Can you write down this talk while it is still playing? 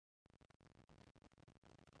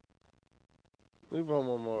We want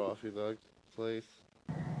one more off you, Doug, please.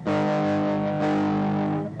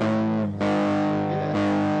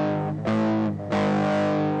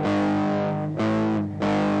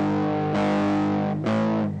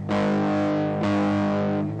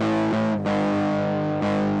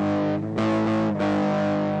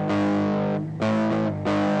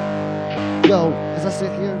 Yo, as I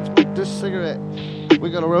sit here and smoke this cigarette, we're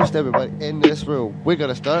gonna roast everybody in this room. We're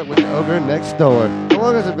gonna start with the ogre next door. How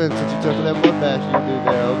long has it been since you took that mud bath you do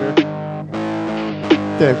there, ogre?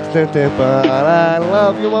 But I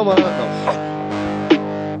love you, mama. No.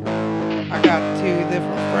 I got two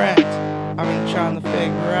different friends. I've been trying to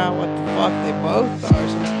figure out what the fuck they both are.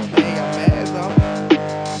 So they got mad at them.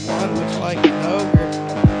 One looks like an ogre.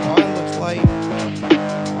 One looks like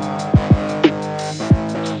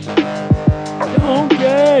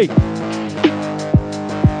Okay.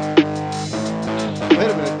 Wait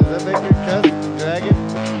a minute, does that make your cousin a dragon?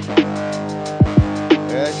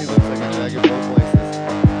 Yeah, she looks like a dragon both places.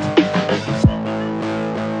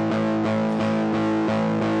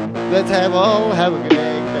 Let's have a good day.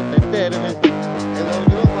 Hello, you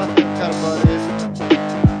know what my favorite kind of fun is?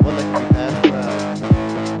 One that can be passed around.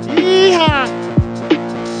 Yeehaw!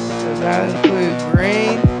 Does that include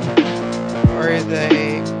grain or is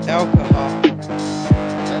it alcohol?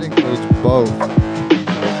 That includes both.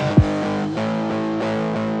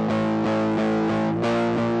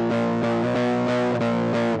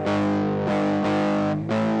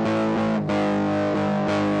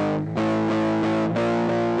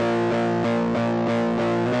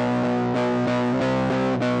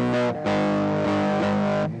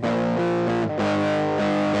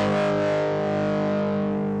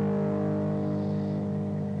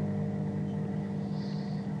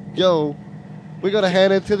 Yo, we gotta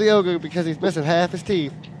hand it to the ogre because he's missing half his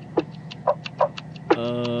teeth.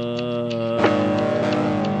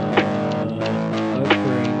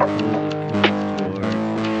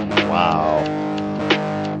 Wow.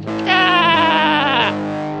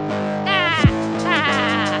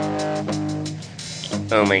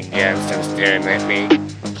 Oh my god, stop staring at me,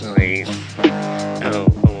 please. Oh.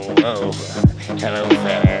 Hello,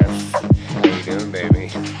 fat ass. How you doing, baby?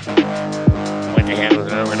 What the hell is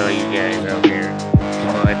wrong with all you guys out here?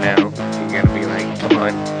 Come on now. You gotta be like, come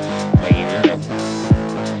on. How you doing?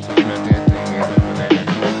 You know that thing is over there?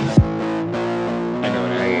 I know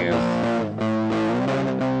what I am.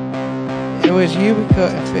 It was you we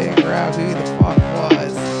couldn't figure out who the fuck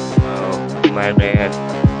was. Oh, my bad.